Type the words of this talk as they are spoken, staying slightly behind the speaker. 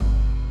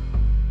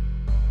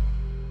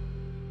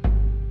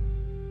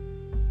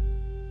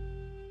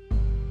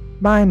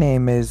My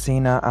name is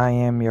Zena. I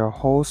am your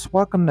host.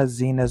 Welcome to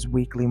Zena's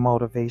weekly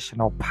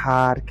motivational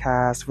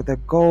podcast, where the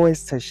goal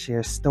is to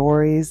share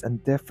stories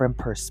and different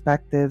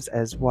perspectives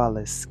as well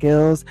as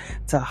skills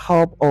to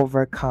help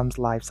overcome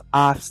life's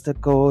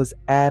obstacles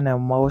and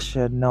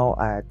emotional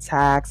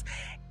attacks.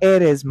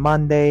 It is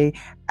Monday.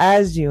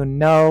 As you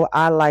know,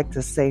 I like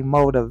to say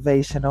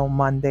motivational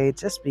Monday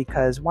just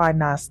because why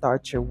not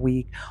start your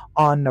week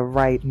on the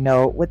right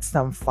note with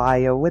some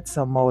fire, with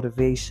some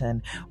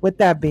motivation. With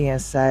that being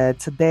said,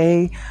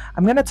 today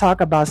I'm going to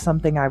talk about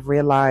something I've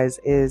realized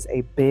is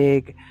a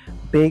big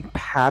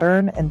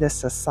pattern in this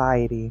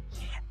society.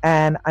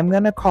 And I'm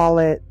going to call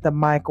it the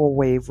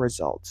microwave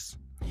results.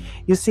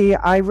 You see,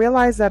 I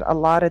realize that a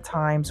lot of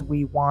times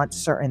we want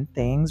certain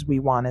things. We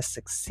want to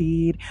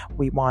succeed.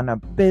 We want a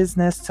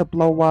business to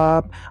blow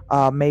up.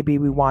 Maybe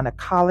we want a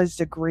college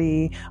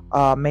degree.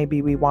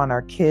 Maybe we want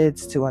our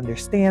kids to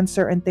understand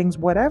certain things.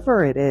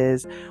 Whatever it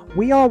is,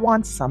 we all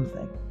want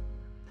something.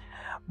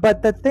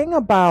 But the thing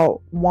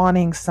about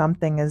wanting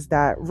something is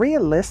that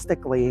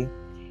realistically,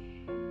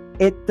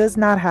 it does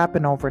not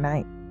happen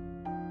overnight.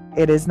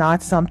 It is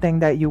not something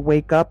that you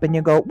wake up and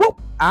you go, whoop,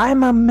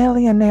 I'm a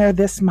millionaire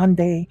this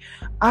Monday.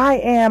 I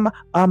am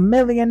a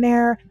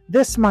millionaire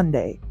this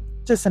Monday.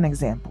 Just an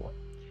example.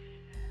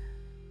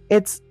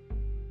 It's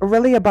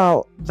really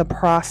about the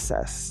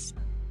process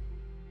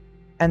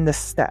and the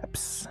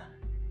steps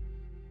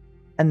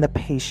and the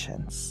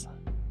patience.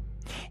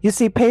 You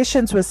see,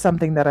 patience was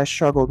something that I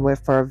struggled with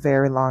for a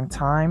very long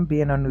time.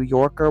 Being a New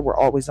Yorker, we're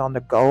always on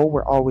the go.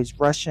 We're always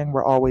rushing.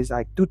 We're always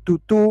like, do,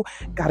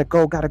 gotta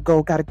go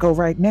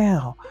right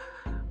now.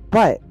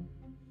 But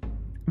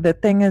the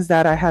thing is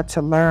that I had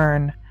to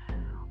learn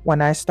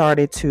when I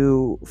started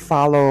to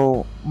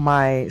follow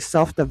my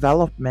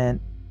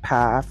self-development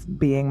path,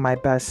 being my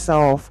best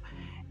self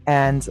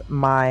and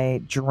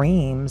my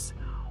dreams,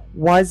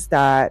 was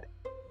that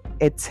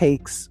it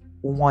takes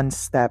one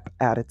step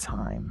at a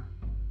time.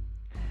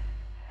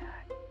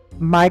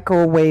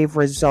 Microwave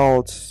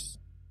results,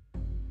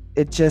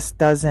 it just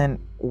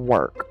doesn't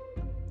work.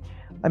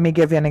 Let me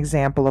give you an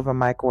example of a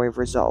microwave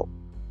result.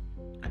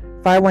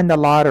 If I win the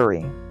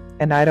lottery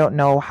and I don't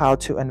know how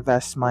to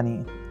invest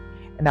money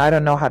and I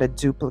don't know how to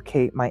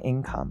duplicate my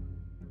income,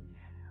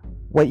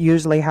 what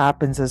usually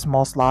happens is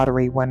most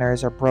lottery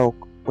winners are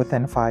broke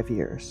within 5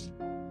 years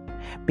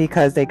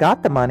because they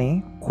got the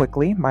money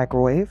quickly,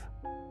 microwave,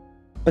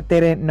 but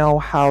they didn't know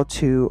how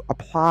to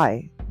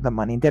apply the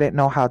money. They didn't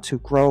know how to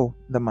grow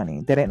the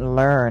money. They didn't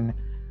learn.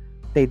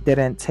 They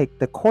didn't take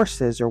the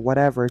courses or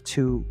whatever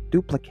to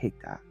duplicate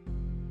that.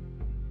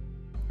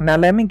 Now,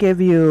 let me give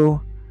you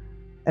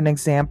an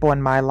example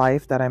in my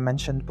life that I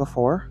mentioned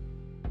before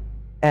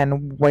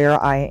and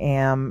where I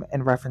am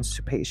in reference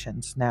to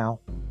patience now.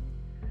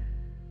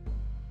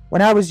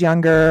 When I was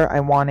younger,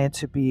 I wanted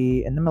to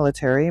be in the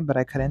military, but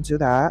I couldn't do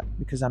that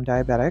because I'm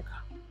diabetic.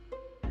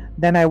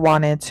 Then I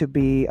wanted to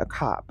be a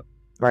cop,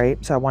 right?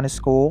 So I went to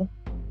school.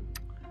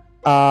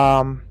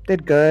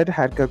 Did good,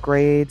 had good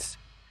grades,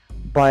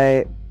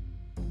 but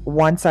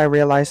once I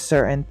realized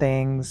certain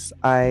things,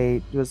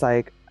 I was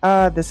like,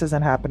 this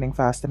isn't happening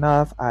fast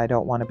enough. I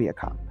don't want to be a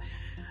cop.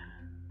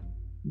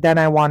 Then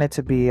I wanted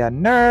to be a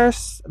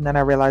nurse, and then I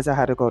realized I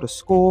had to go to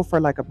school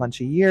for like a bunch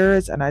of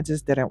years, and I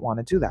just didn't want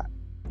to do that.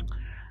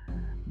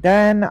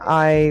 Then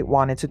I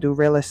wanted to do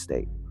real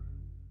estate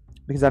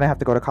because I didn't have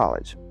to go to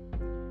college.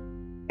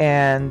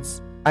 And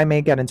I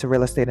may get into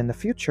real estate in the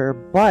future,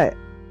 but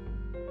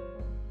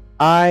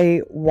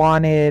I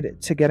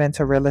wanted to get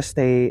into real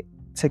estate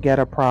to get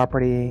a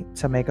property,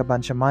 to make a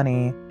bunch of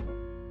money,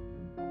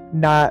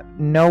 not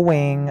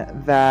knowing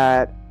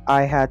that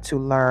I had to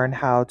learn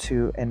how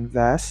to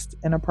invest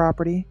in a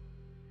property.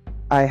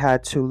 I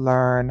had to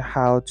learn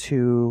how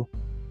to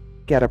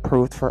get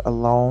approved for a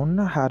loan,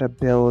 how to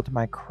build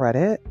my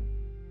credit.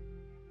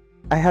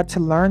 I had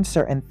to learn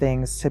certain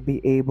things to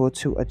be able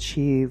to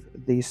achieve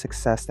the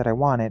success that I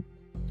wanted.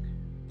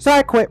 So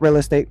I quit real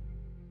estate.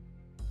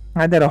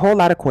 I did a whole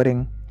lot of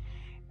quitting.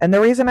 And the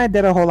reason I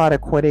did a whole lot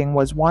of quitting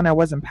was, one, I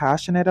wasn't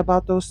passionate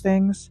about those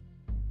things.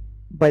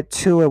 But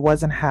two, it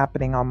wasn't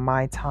happening on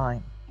my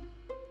time.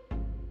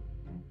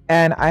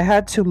 And I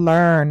had to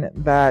learn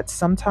that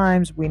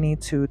sometimes we need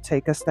to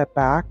take a step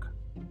back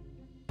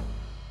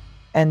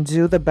and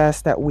do the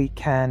best that we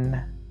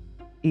can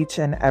each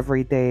and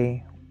every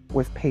day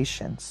with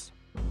patience.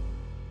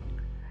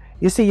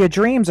 You see, your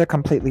dreams are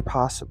completely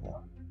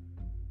possible.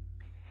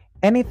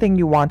 Anything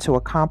you want to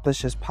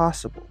accomplish is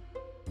possible.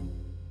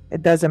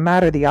 It doesn't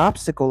matter the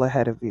obstacle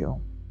ahead of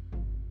you.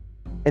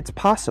 It's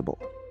possible.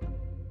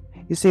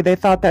 You see, they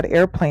thought that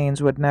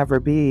airplanes would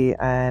never be,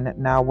 and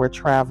now we're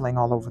traveling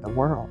all over the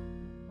world.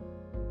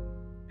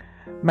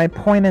 My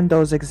point in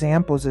those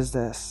examples is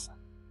this.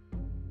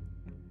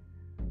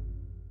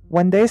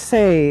 When they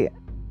say,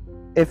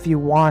 if you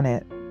want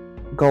it,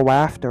 go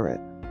after it,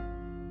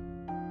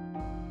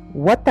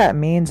 what that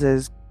means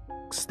is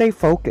stay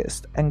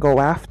focused and go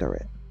after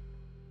it.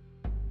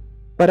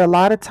 But a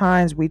lot of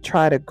times we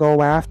try to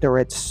go after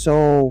it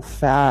so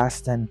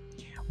fast and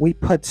we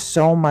put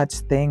so much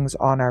things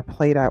on our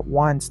plate at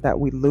once that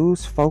we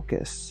lose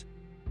focus.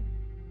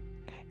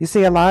 You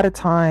see, a lot of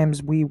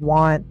times we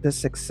want the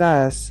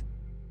success,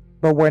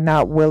 but we're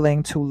not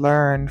willing to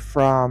learn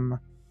from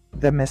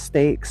the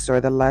mistakes or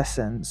the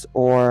lessons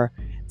or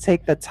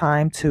take the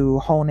time to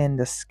hone in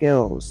the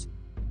skills.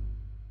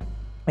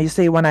 You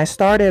see, when I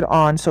started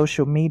on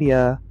social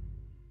media,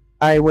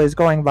 I was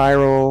going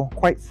viral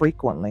quite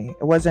frequently.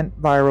 It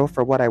wasn't viral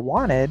for what I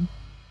wanted.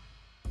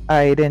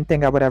 I didn't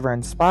think I would ever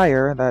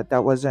inspire.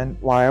 That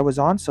wasn't why I was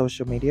on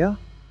social media.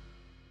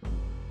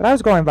 But I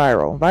was going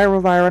viral,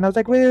 and I was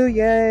like, woo,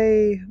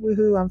 yay,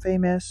 woohoo, I'm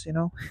famous,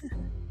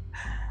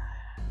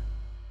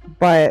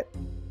 But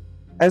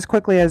as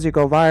quickly as you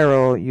go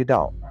viral, you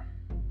don't.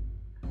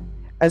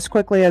 As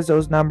quickly as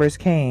those numbers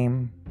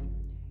came,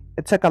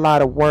 it took a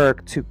lot of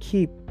work to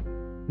keep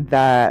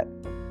that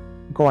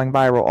going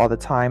viral all the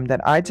time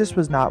that I just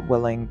was not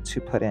willing to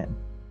put in.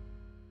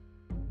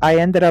 I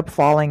ended up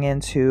falling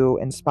into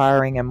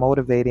inspiring and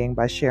motivating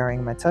by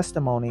sharing my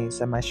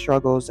testimonies and my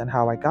struggles and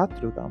how I got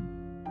through them.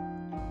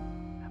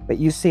 But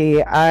you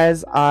see,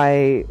 as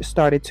I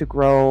started to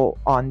grow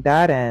on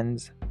that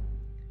end,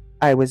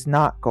 I was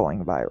not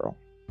going viral.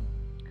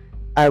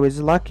 I was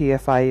lucky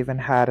if I even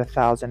had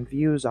 1,000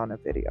 views on a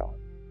video.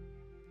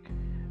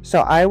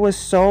 So I was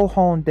so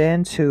honed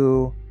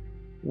into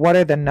what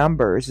are the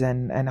numbers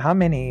and how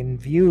many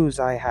views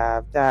I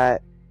have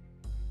that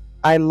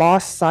I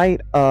lost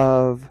sight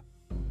of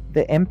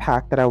the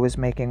impact that I was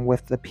making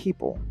with the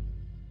people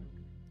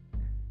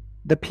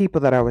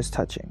that I was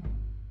touching,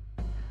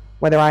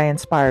 whether I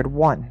inspired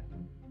one.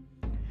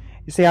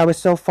 You see, I was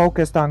so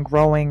focused on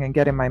growing and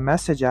getting my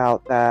message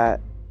out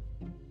that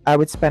I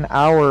would spend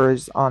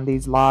hours on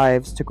these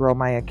lives to grow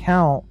my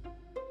account,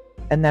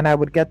 and then I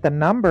would get the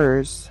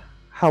numbers.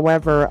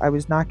 However, I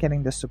was not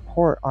getting the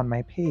support on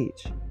my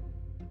page.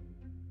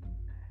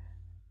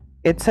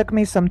 It took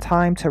me some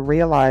time to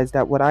realize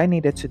that what I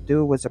needed to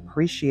do was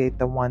appreciate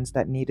the ones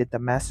that needed the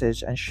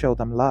message and show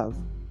them love.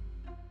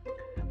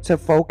 To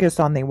focus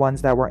on the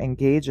ones that were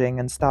engaging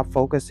and stop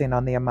focusing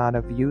on the amount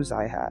of views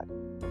I had.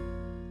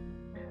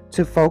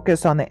 To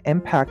focus on the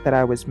impact that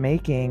I was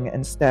making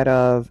instead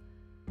of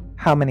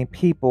how many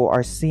people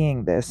are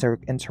seeing this or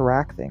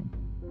interacting.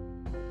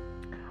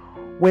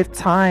 With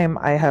time,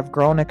 I have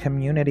grown a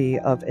community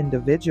of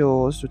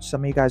individuals, which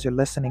some of you guys are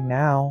listening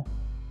now,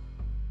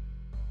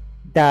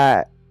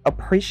 that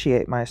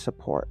appreciate my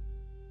support.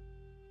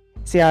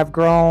 See, I've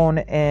grown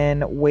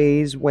in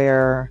ways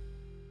where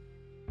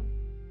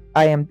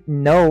I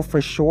know for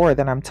sure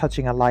that I'm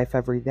touching a life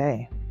every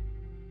day.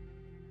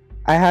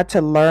 I had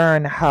to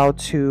learn how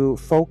to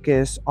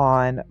focus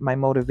on my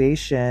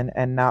motivation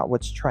and not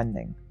what's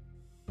trending.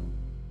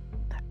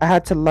 I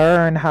had to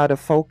learn how to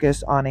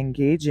focus on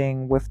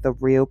engaging with the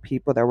real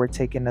people that were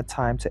taking the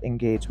time to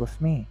engage with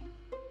me.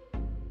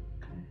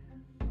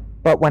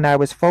 But when I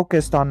was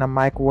focused on the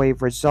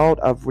microwave result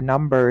of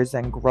numbers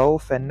and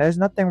growth, and there's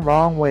nothing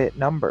wrong with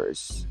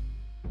numbers,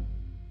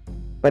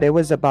 but it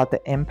was about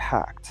the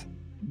impact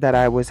that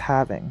I was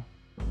having.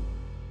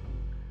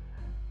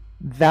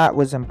 That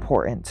was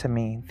important to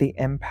me, the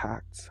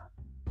impact.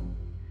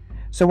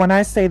 So when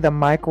I say the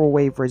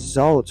microwave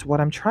results, what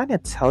I'm trying to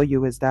tell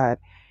you is that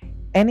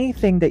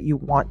anything that you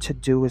want to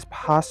do is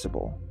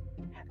possible.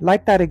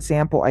 Like that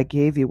example I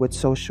gave you with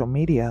social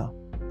media,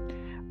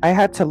 I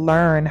had to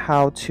learn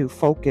how to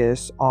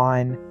focus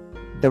on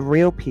the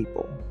real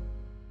people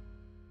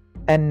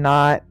and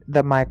not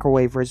the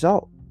microwave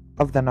result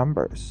of the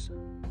numbers.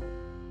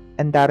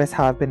 And that is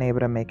how I've been able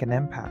to make an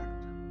impact.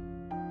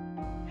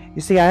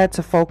 You see, I had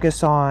to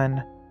focus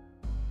on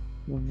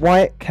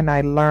what can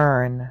I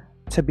learn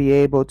to be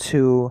able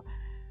to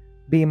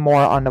be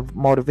more on the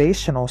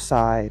motivational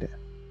side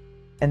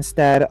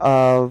instead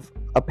of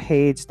a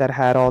page that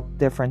had all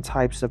different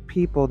types of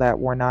people that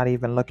were not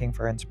even looking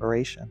for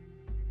inspiration.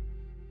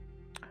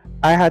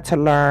 I had to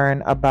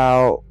learn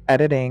about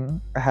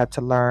editing. I had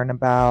to learn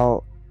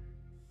about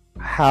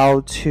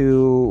how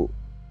to,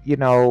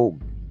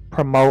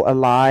 promote a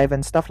live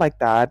and stuff like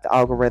that, the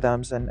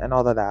algorithms and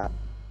all of that.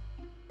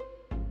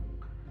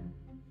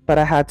 But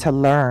I had to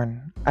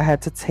learn. I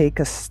had to take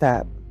a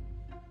step.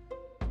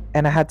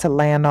 And I had to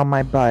land on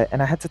my butt.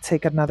 And I had to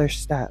take another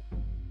step.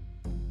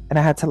 And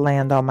I had to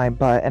land on my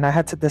butt. And I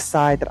had to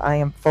decide that I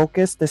am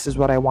focused. This is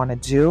what I want to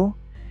do.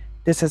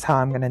 This is how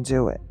I'm going to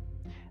do it.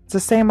 It's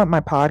the same with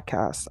my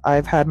podcast.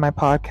 I've had my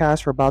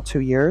podcast for about 2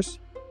 years.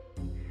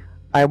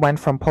 I went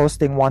from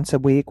posting once a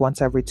week,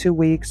 once every 2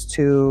 weeks,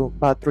 to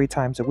about 3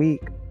 times a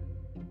week.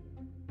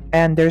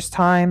 And there's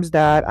times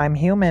that I'm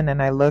human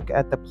and I look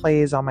at the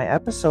plays on my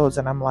episodes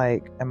and I'm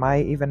like, am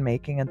I even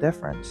making a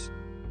difference?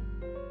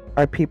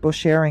 Are people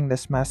sharing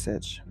this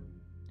message?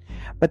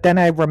 But then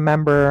I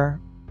remember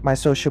my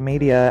social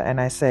media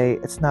and I say,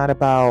 it's not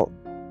about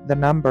the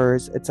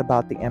numbers, it's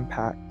about the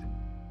impact.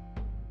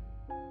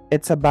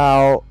 It's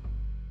about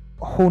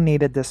who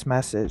needed this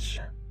message.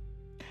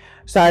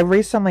 So I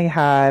recently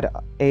had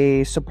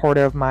a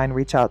supporter of mine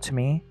reach out to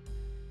me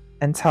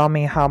and tell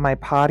me how my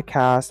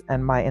podcast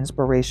and my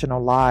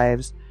inspirational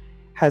lives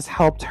has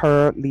helped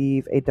her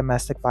leave a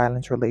domestic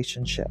violence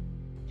relationship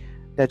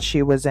that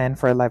she was in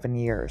for 11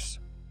 years.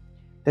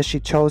 That she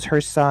chose her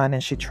son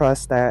and she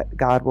trusts that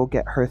God will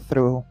get her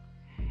through,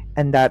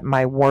 and that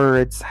my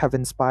words have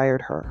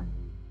inspired her.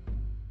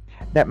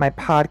 That my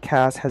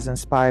podcast has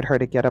inspired her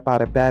to get up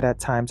out of bed at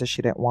times that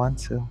she didn't want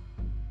to.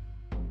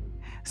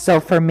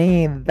 So for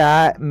me,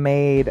 that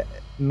made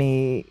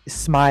me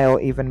smile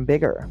even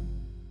bigger.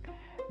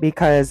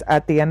 Because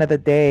at the end of the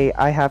day,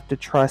 I have to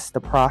trust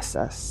the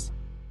process.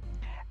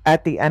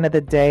 At the end of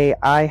the day,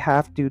 I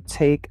have to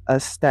take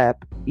a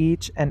step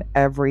each and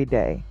every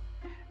day,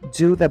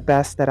 do the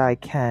best that I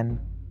can,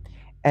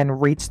 and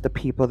reach the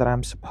people that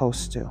I'm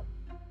supposed to.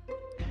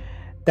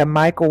 The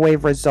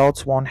microwave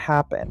results won't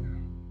happen,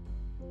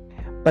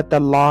 but the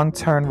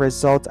long-term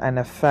result and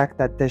effect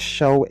that this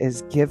show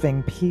is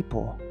giving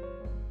people,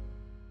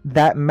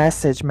 that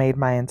message made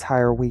my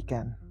entire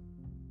weekend.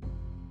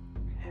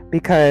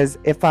 Because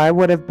if I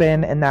would have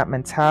been in that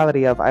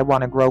mentality of I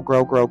want to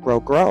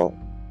grow,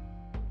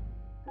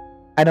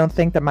 I don't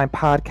think that my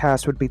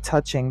podcast would be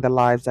touching the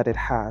lives that it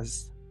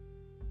has,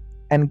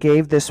 and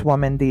gave this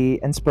woman the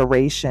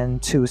inspiration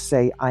to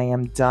say, I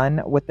am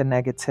done with the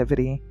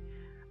negativity.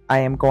 I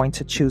am going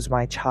to choose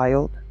my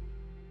child,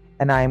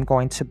 and I am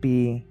going to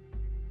be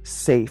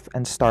safe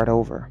and start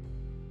over.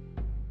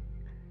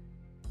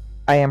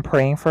 I am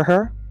praying for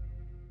her,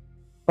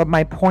 but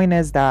my point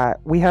is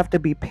that we have to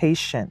be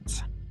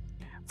patient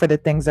for the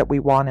things that we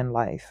want in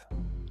life.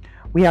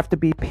 We have to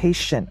be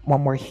patient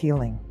when we're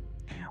healing.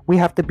 We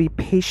have to be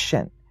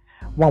patient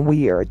when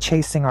we are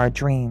chasing our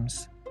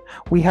dreams.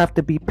 We have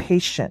to be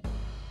patient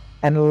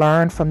and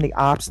learn from the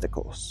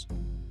obstacles.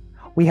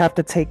 We have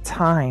to take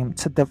time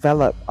to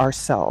develop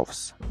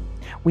ourselves.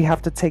 We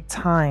have to take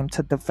time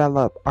to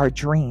develop our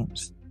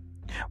dreams.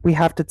 We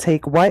have to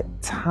take what?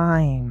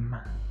 Time.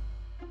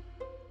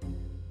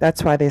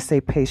 That's why they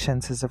say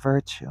patience is a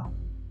virtue.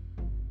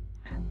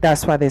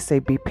 That's why they say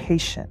be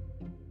patient.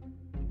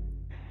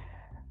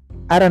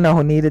 I don't know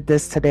who needed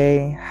this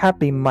today.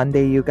 Happy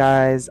Monday, you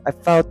guys. I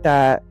felt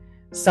that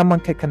someone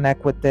could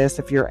connect with this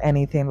if you're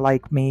anything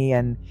like me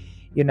and,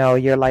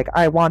 you're like,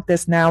 I want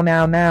this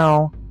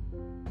now.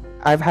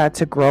 I've had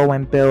to grow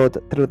and build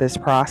through this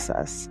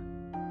process.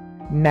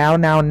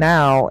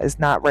 Now is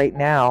not right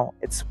now.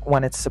 It's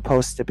when it's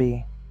supposed to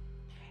be.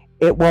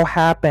 It will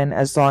happen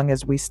as long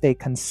as we stay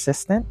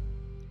consistent,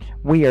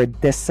 we are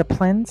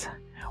disciplined,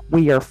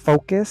 we are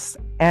focused,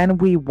 and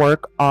we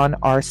work on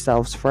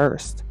ourselves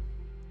first.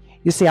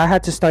 You see, I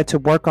had to start to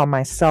work on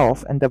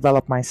myself and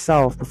develop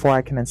myself before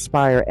I can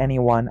inspire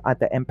anyone at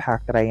the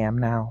impact that I am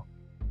now.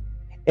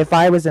 If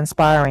I was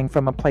inspiring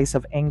from a place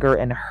of anger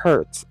and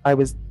hurt, I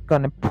was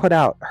going to put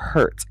out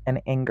hurt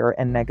and anger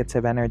and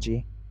negative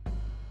energy.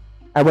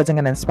 I wasn't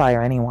going to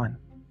inspire anyone.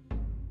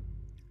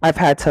 I've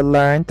had to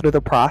learn through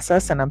the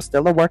process, and I'm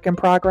still a work in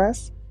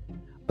progress.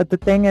 But the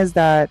thing is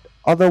that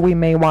although we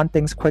may want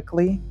things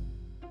quickly,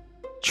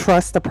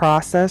 trust the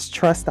process,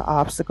 trust the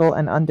obstacle,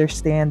 and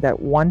understand that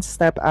one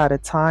step at a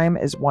time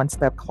is one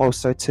step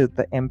closer to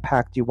the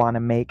impact you want to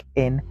make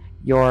in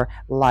your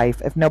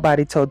life. If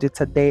nobody told you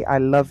today, I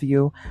love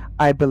you,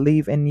 I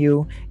believe in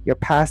you, your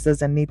past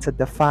doesn't need to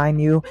define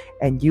you,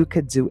 and you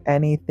could do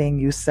anything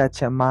you set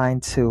your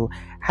mind to.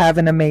 Have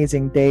an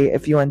amazing day.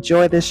 If you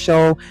enjoy this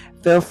show,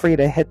 feel free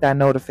to hit that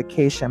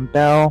notification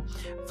bell.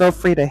 Feel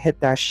free to hit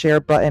that share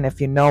button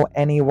if you know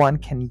anyone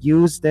can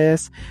use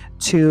this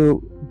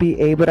to be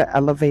able to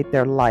elevate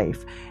their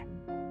life.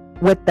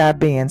 With that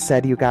being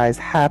said, you guys,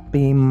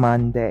 happy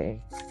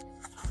Monday.